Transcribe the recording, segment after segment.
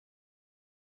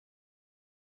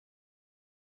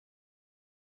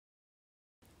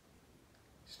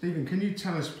Stephen, can you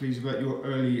tell us please about your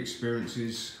early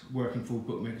experiences working for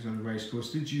Bookmakers on the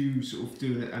racecourse? Did you sort of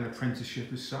do an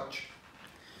apprenticeship as such?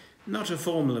 Not a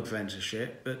formal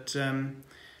apprenticeship, but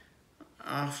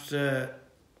after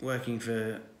working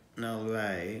for Noel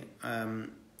Ray, I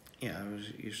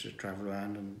used to travel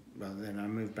around, and well, then I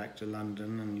moved back to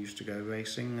London and used to go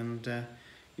racing, and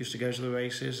used to go to the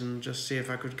races and just see if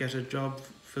I could get a job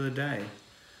for the day,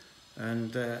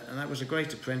 and that was a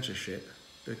great apprenticeship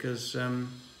because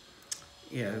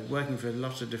working for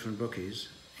lots of different bookies,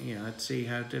 I'd see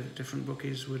how different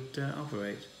bookies would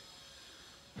operate,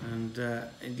 and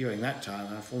during that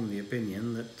time I formed the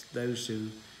opinion that those who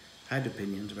had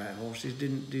opinions about horses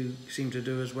didn't seem to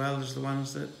do as well as the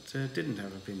ones that didn't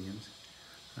have opinions,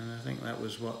 and I think that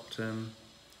was what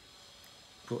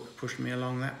pushed me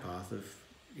along that path of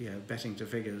betting to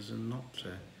figures and not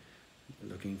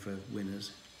looking for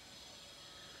winners.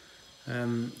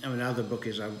 Other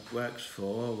bookies I worked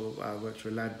for, I worked for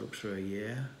Ladbrokes for a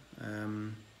year,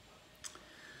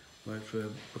 worked for a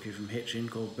bookie from Hitchin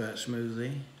called Bert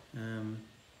Smoothie.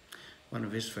 One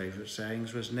of his favourite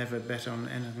sayings was never bet on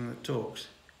anything that talks.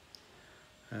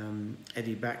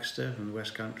 Eddie Baxter from the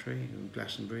West Country, in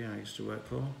Glastonbury, I used to work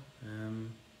for.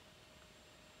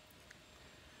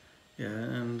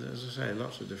 And as I say,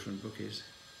 lots of different bookies,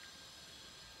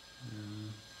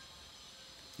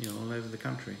 all over the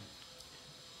country.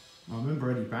 I remember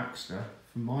Eddie Baxter.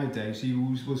 From my days, he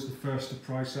always was the first to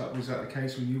price up. Was that the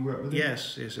case when you worked with him?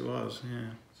 Yes, it was, yeah.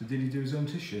 So did he do his own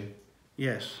tissue?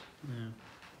 Yes, yeah.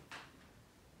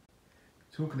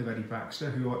 Talking of Eddie Baxter,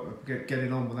 who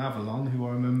getting on with Avalon, who I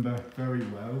remember very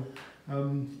well,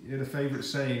 he had a favourite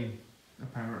saying,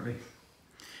 apparently.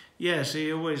 Yes,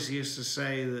 he always used to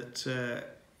say that,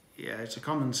 it's a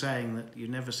common saying that you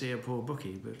never see a poor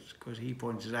bookie, but of course he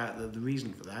pointed out that the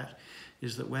reason for that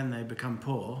is that when they become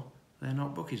poor, they're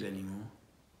not bookies anymore.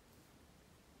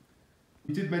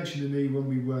 You did mention to me when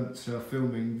we weren't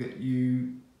filming that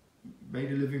you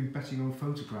made a living betting on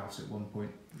photographs at one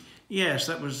point. Yes,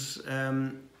 that was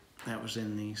in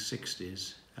the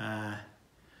 60s. I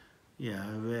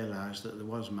realised that there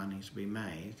was money to be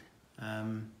made.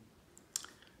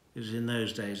 Because in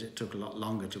those days it took a lot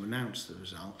longer to announce the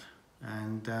result,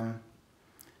 and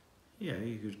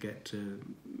you could get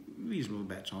reasonable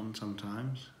bets on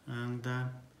sometimes, and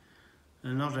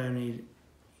not only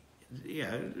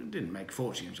didn't make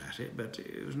fortunes at it, but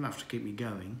it was enough to keep me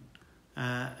going.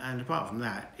 And apart from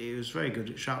that, it was very good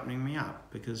at sharpening me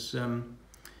up, because in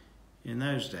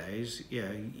those days,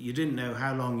 you didn't know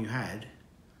how long you had.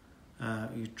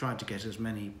 You tried to get as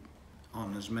many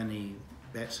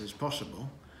bets as possible.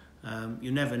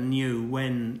 You never knew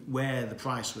where the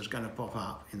price was going to pop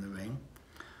up in the ring.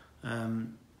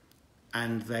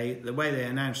 And the way they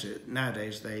announce it,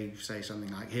 nowadays they say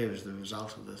something like, here is the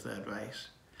result of the third race.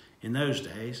 In those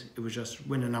days, it was just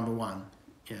winner number one,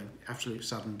 absolute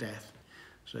sudden death.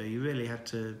 So you really had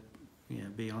to,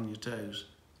 be on your toes.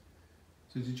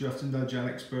 So did you have to nudge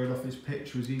Alex Bird off his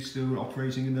pitch? Was he still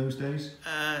operating in those days?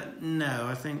 No,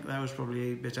 I think that was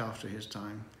probably a bit after his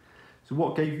time. So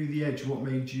what gave you the edge? What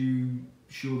made you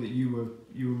sure that you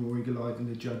were more eagle-eyed than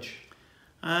the judge?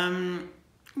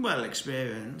 Well,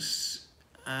 experience.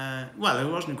 It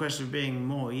wasn't a question of being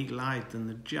more eagle-eyed than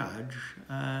the judge,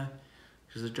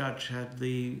 because the judge had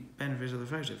the benefit of the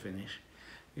photo finish.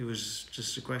 It was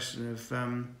just a question of,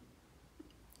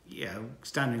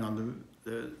 standing on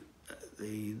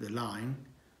the line,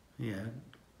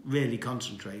 really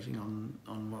concentrating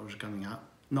on what was coming up,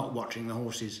 not watching the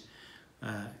horses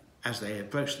as they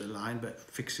approached the line, but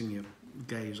fixing your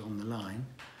gaze on the line,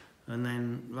 and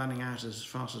then running out as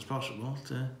fast as possible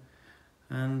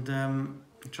and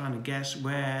trying to guess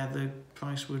where the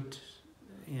price would,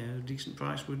 decent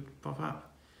price would pop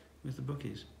up with the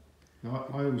bookies. Now,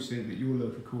 I always think that your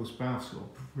local course Bath's got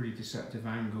a pretty deceptive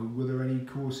angle. Were there any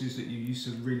courses that you used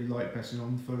to really like betting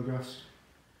on photographs?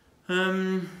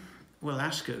 Well,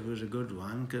 Ascot was a good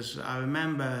one, because I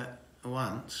remember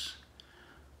once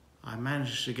I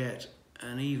managed to get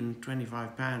an even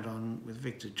 £25 on with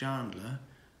Victor Chandler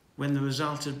when the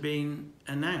result had been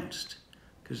announced,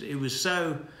 because it was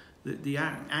the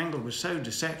angle was so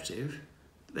deceptive.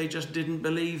 They just didn't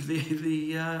believe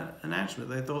the announcement.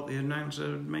 They thought the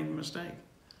announcer had made a mistake.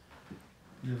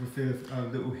 You ever feel a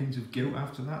little hint of guilt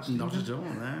after that, Stephen? Not at all,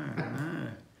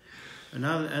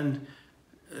 no. And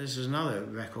this is another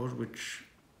record which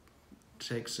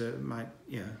takes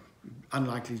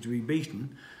unlikely to be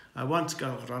beaten. I once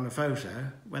got on a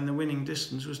photo when the winning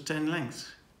distance was 10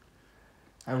 lengths.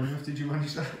 How on earth did you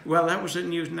manage that? Well, that was at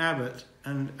Newton Abbot,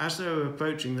 and as they were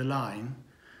approaching the line,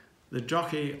 the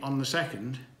jockey on the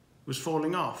second was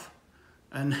falling off,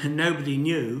 and nobody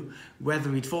knew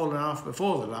whether he'd fallen off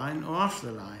before the line or after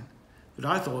the line. But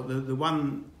I thought that the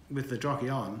one with the jockey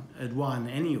on had won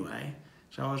anyway,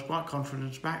 so I was quite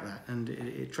confident to back that. And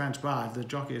it transpired the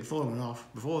jockey had fallen off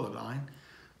before the line,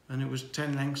 and it was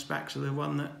 10 lengths back to the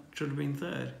one that should have been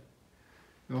third.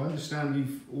 Now, I understand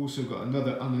you've also got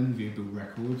another unenviable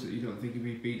record that you don't think you'll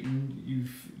be beaten.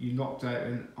 You knocked out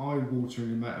an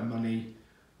eye-watering amount of money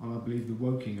on, I believe, the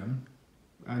Wokingham,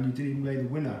 and you didn't even lay the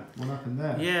winner. What happened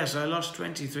there? Yes, I lost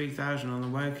 23,000 on the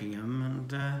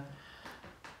Wokingham,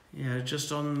 and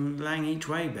just on laying each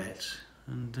way bets.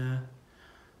 And the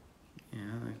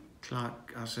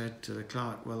clerk, I said to the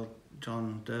clerk, well,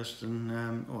 John Durston,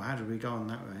 how did we go on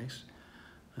that race?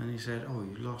 And he said, oh,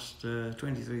 you lost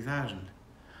 23,000.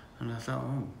 And I thought,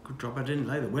 oh, good job I didn't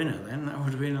lay the winner then, that would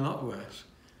have been a lot worse.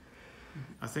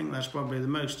 I think that's probably the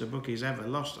most a bookie's ever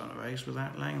lost on a race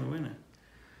without laying the winner.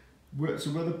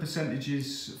 So were the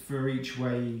percentages for each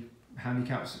way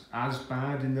handicaps as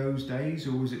bad in those days,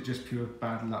 or was it just pure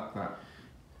bad luck that?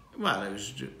 Well, I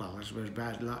suppose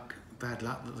bad luck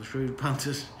that the shrewd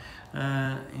punters,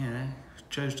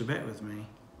 chose to bet with me.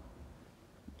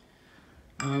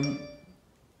 And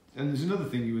there's another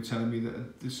thing you were telling me,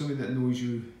 that there's something that annoys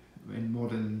you in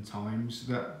modern times,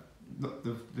 that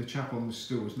the chap on the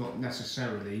stool is not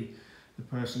necessarily the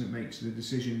person that makes the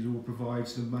decisions or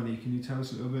provides the money. Can you tell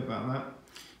us a little bit about that?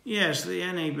 Yes, the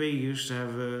NAB used to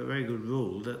have a very good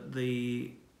rule that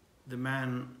the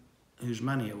man whose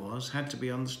money it was had to be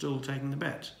on the stool taking the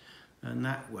bet. And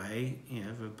that way,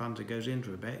 if a punter goes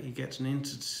into a bet, he gets an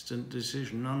instant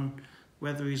decision on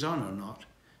whether he's on or not,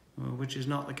 which is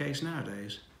not the case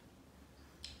nowadays.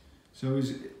 So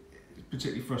is it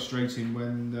particularly frustrating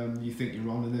when you think you're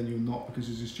on and then you're not because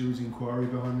there's a steward's inquiry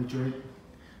behind the joint?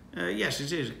 Yes,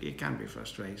 it is. It can be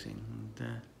frustrating.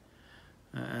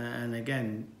 And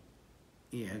again,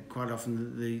 quite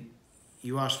often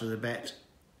you ask for the bet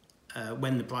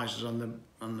when the price is on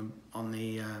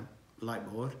the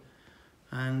light board,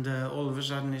 and all of a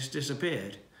sudden it's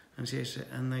disappeared, and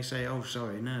they say, oh,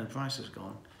 sorry, no, the price has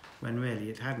gone, when really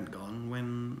it hadn't gone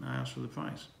when I asked for the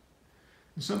price.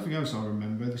 And something else I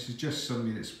remember, this is just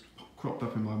something that's cropped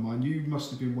up in my mind, you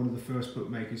must have been one of the first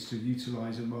bookmakers to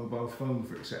utilise a mobile phone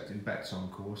for accepting bets on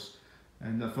course.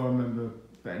 And if I remember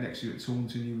betting next to you at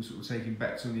Taunton, you were sort of taking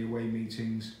bets on the away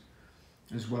meetings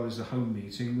as well as the home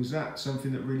meeting. Was that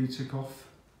something that really took off?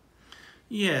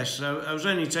 Yes, I was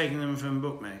only taking them from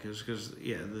Bookmakers because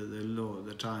the law at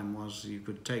the time was you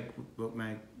could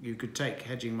take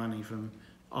hedging money from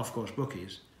off-course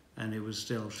bookies, and it was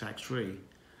still tax-free.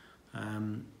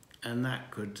 And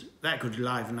that could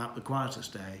liven up the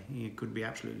quietest day. You could be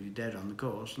absolutely dead on the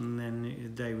course, and then the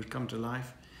day would come to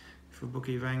life if a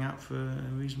bookie rang up for a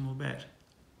reasonable bet.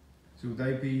 So would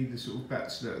they be the sort of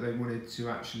bets that they wanted to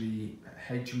actually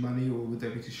hedge money, or would they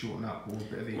be to shorten up, or a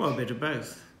bit of each? Well, a bit of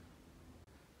both.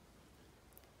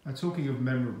 Now, talking of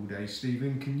memorable days,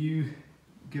 Stephen, can you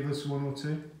give us one or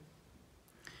two?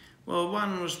 Well,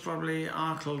 one was probably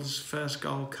Arkle's first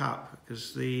Gold Cup,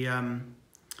 because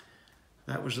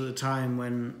that was at the time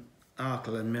when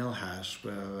Arkle and Millhouse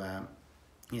were,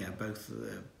 both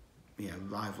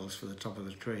rivals for the top of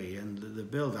the tree, and the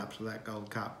build-up to that Gold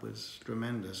Cup was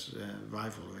tremendous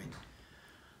rivalry.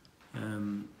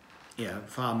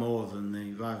 Far more than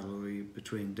the rivalry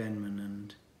between Denman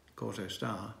and Corto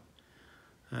Star.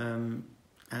 And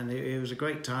it was a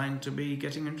great time to be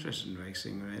getting interested in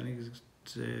racing, really,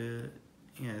 to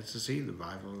see the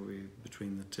rivalry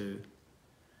between the two.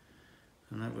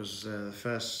 And that was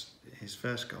his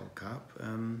first Gold Cup.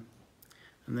 And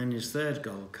then his third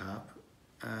Gold Cup,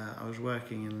 I was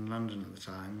working in London at the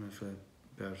time for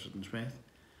Beresford and Smith.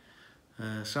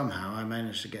 Somehow I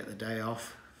managed to get the day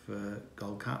off for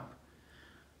Gold Cup,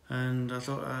 and I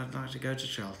thought I'd like to go to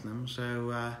Cheltenham,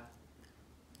 so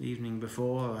the evening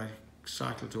before I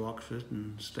cycled to Oxford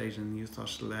and stayed in the youth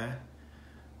hostel there.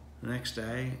 The next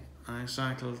day I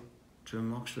cycled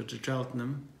from Oxford to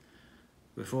Cheltenham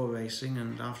before racing,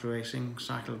 and after racing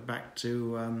cycled back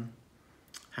to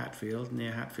Hatfield,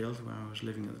 near Hatfield, where I was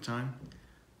living at the time.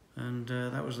 And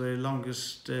that was the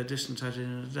longest distance I did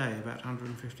in a day, about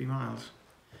 150 miles.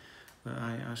 But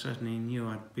I certainly knew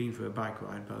I'd been for a bike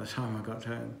ride by the time I got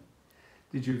home.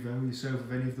 Did you avail yourself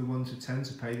of any of the 1 to 10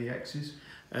 to pay the X's?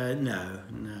 No,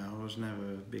 I was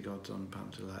never a big odds-on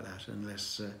punter like that,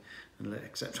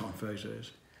 except on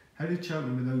photos. How did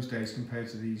Cheltenham in those days compare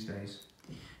to these days?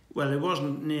 Well, it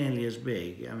wasn't nearly as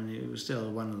big. I mean, it was still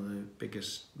one of the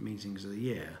biggest meetings of the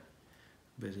year,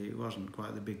 but it wasn't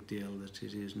quite the big deal that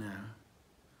it is now.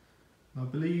 I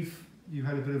believe you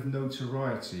had a bit of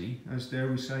notoriety as, dare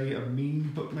we say, a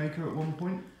mean bookmaker at one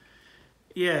point?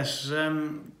 Yes,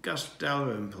 Gus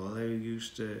Dalrymple, who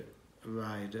used to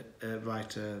write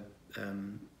a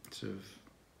sort of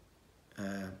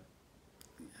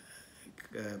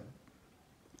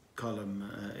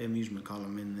column, amusement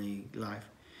column in the Life.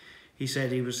 He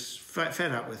said he was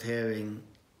fed up with hearing,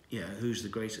 who's the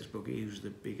greatest bookie, who's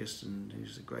the biggest, and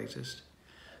who's the greatest.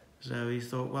 So he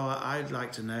thought, well, I'd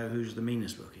like to know who's the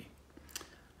meanest bookie.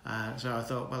 So I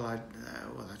thought, well,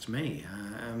 that's me.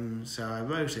 So I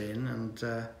wrote in, and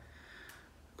of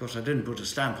course I didn't put a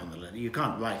stamp on the letter. You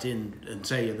can't write in and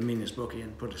say you're the meanest bookie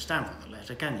and put a stamp on the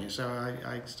letter, can you? So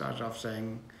I started off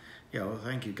saying, well,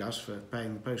 thank you, Gus, for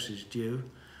paying the postage due,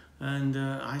 and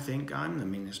I think I'm the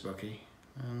meanest bookie.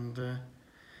 And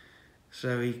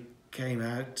so he came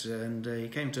out, and he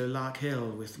came to Lark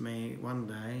Hill with me one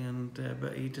day, and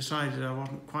but he decided I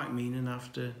wasn't quite mean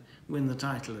enough to win the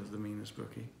title of the meanest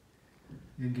bookie.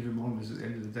 You didn't give him honours at the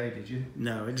end of the day, did you?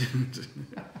 No, I didn't.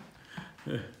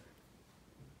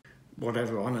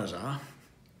 Whatever honours are.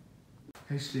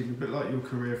 Hey Steve, a bit like your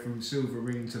career from Silver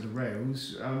Ring to the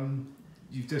Rails,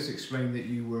 you've just explained that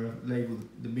you were labelled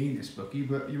the meanest bookie,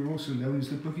 but you're also known as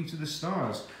the bookie to the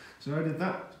stars. So how did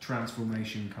that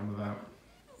transformation come about?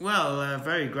 Well,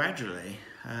 very gradually.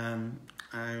 I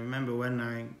remember when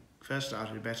I first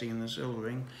started betting in the Silver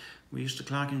Ring, we used to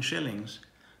clerk in shillings,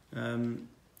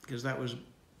 because that was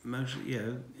mostly,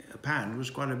 a pound was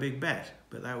quite a big bet,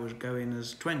 but that would go in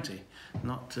as 20,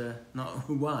 not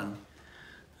 1.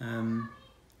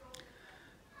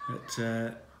 But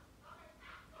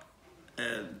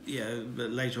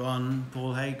later on,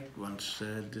 Paul Haig once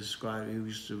described, he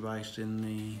used to write in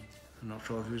the, I'm not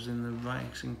sure if it was in the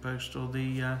Racing Post or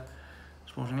the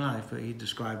Sporting Life, but he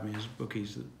described me as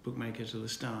bookmaker to the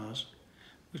stars,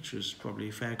 which was probably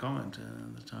a fair comment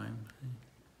at the time.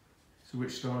 So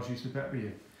which stars used to bet with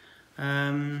you?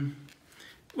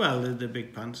 Well, the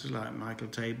big punters like Michael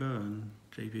Tabor and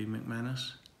J.P.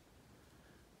 McManus.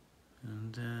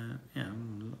 And, a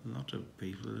lot of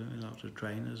people, a lot of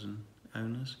trainers and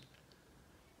owners,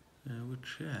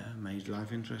 which, made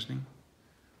life interesting.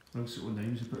 Those sort of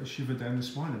names have put a shiver down the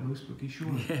spine of most bookies,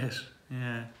 surely. Yes,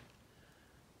 yeah.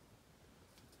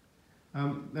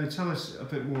 Now tell us a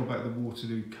bit more about the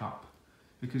Waterloo Cup,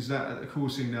 because that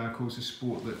coursing now, of course, a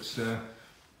sport that's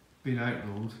been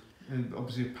outlawed, and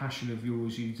obviously a passion of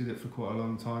yours. You did it for quite a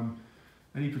long time.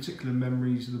 Any particular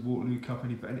memories of the Waterloo Cup?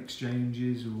 Any betting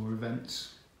exchanges or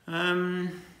events?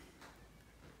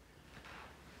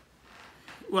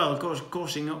 Well, of course,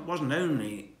 coursing wasn't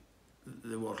only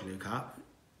the Waterloo Cup,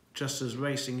 just as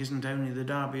racing isn't only the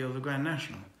Derby or the Grand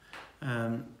National.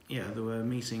 There were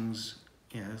meetings,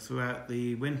 throughout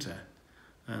the winter,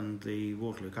 and the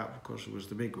Waterloo Cup, of course, was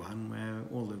the big one where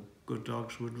all the good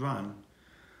dogs would run.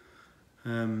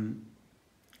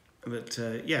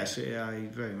 Yes, I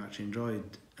very much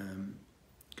enjoyed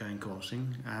going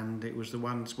coursing, and it was the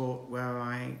one sport where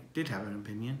I did have an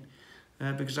opinion,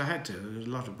 because I had to. There was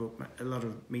a lot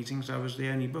of meetings. I was the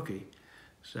only bookie,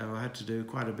 so I had to do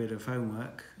quite a bit of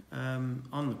homework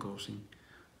on the coursing,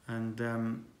 and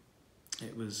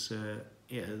it was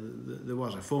there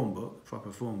was a form book,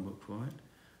 proper form book for it,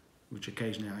 which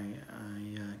occasionally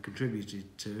I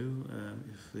contributed to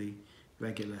if the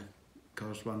regular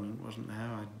correspondent wasn't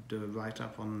there. I'd do a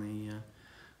write-up on the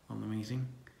meeting,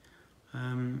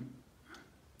 and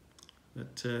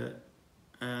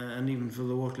even for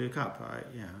the Waterloo Cup, I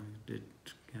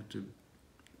had to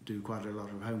do quite a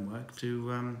lot of homework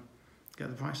to get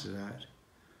the prices out.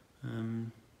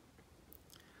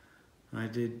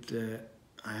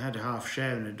 I had a half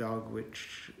share in a dog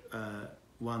which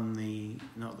won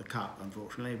not the cup,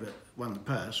 unfortunately, but won the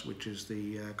purse, which is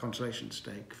the consolation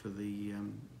stake for the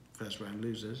first round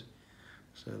losers.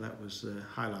 So that was the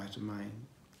highlight of my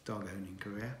dog owning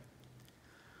career.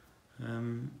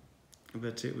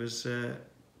 But it was,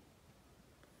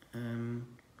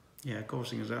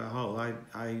 coursing as a whole,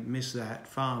 I miss that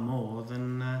far more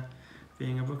than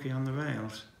being a bookie on the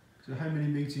rails. So how many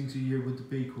meetings a year would there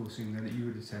be coursing then that you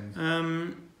would attend?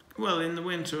 Well, in the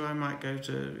winter I might go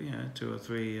to 2 or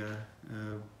 3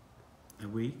 a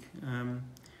week, and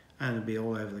it'd be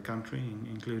all over the country,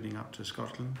 including up to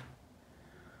Scotland.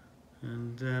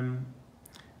 And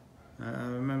I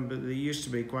remember there used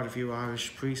to be quite a few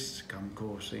Irish priests come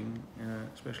coursing,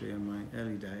 especially in my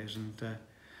early days, and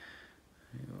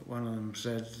one of them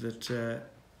said that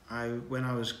when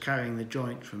I was carrying the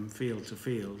joint from field to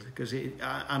field, because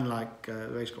unlike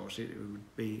racecourse, it would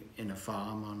be in a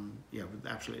farm with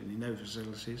absolutely no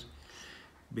facilities.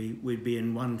 We'd be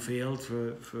in one field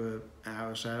for an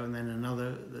hour or so, and then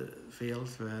another field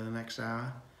for the next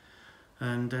hour.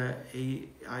 And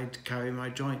I'd carry my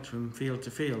joint from field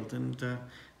to field, and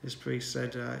his priest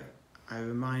said I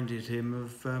reminded him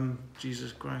of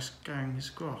Jesus Christ carrying his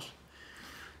cross.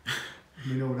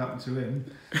 We know what happened to him.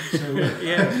 So,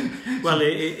 yeah, well,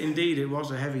 indeed, it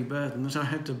was a heavy burden that I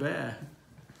had to bear.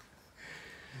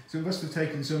 So it must have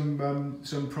taken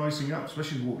some pricing up,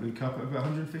 especially the Waterloo Cup. About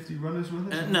 150 runners, were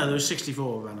there? No, there were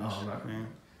 64 runners. Oh, right. Yeah.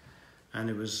 And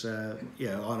it was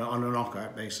on a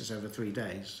knockout basis over 3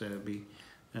 days. So it'd be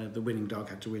the winning dog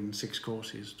had to win 6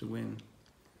 courses to win.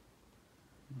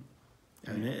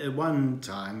 I mean, at one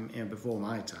time, before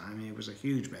my time, it was a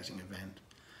huge betting event.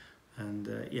 And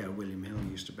William Hill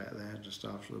used to bet there just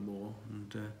after the war,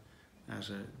 and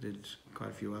as did quite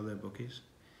a few other bookies.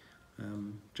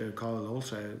 Joe Coyle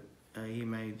also, he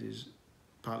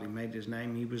partly made his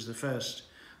name. He was the first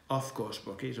off-course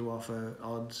bookie to offer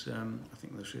odds. I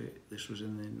think this was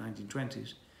in the 1920s.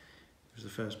 He was the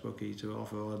first bookie to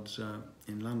offer odds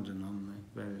in London on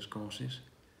the various courses.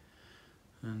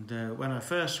 And when I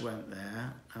first went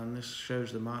there, and this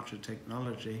shows the march of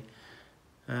technology,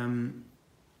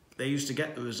 they used to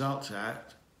get the results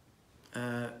out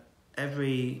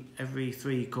every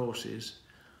 3 courses.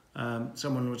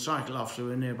 Someone would cycle off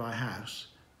to a nearby house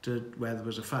where there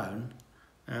was a phone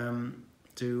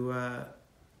to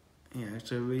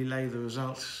relay the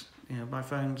results by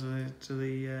phone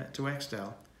to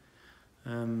Extel.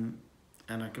 And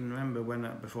I can remember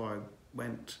before I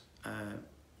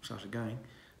started going,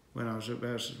 when I was at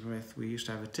Beresford, we used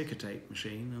to have a ticker tape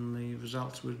machine, and the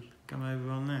results would come over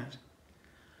on that.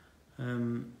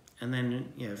 And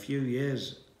then a few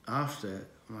years after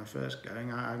my first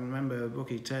going, I remember a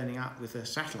bookie turning up with a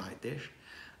satellite dish,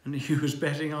 and he was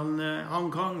betting on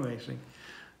Hong Kong racing,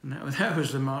 and that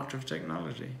was the march of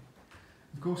technology.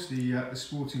 Of course, the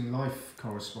Sporting Life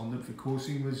correspondent for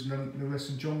coursing was no less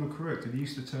than John McCririck. Did he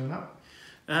used to turn up?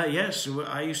 Yes,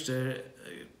 I used to.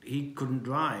 He couldn't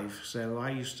drive, so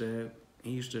he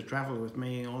used to travel with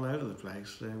me all over the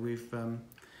place. So we've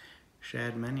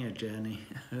shared many a journey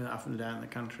up and down the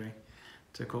country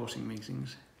to coursing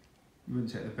meetings. You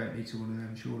wouldn't take the Bentley to one of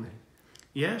them, surely?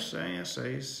 Yes,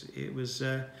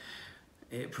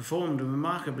 it performed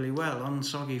remarkably well on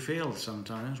soggy fields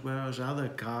sometimes, whereas other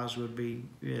cars would be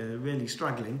really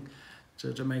struggling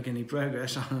to make any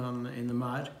progress in the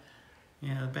mud.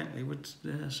 The Bentley would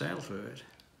sail through it.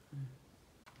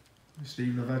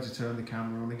 Stephen, I've had to turn the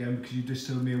camera on again because you just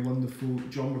told me a wonderful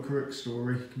John McCririck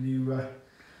story. Can you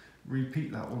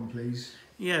repeat that one, please?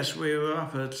 Yes, we were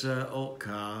up at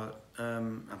Arkle,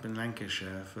 up in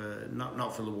Lancashire, for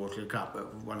not for the Waterloo Cup, but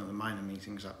for one of the minor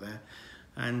meetings up there.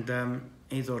 And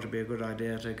he thought it'd be a good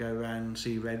idea to go around and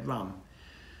see Red Rum,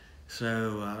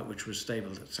 so which was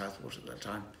stabled at Southport at that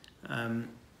time.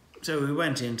 So we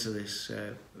went into this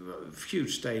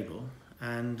huge stable,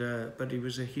 but he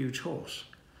was a huge horse.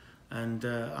 And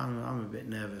I'm a bit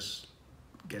nervous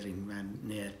getting around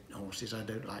near horses. I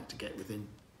don't like to get within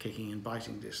kicking and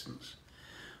biting distance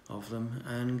of them.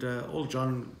 And all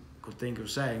John could think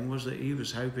of saying was that he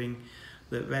was hoping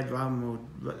that Red Rum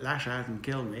would lash out and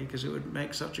kill me because it would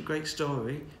make such a great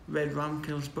story. Red Rum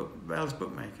kills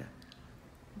Bookmaker.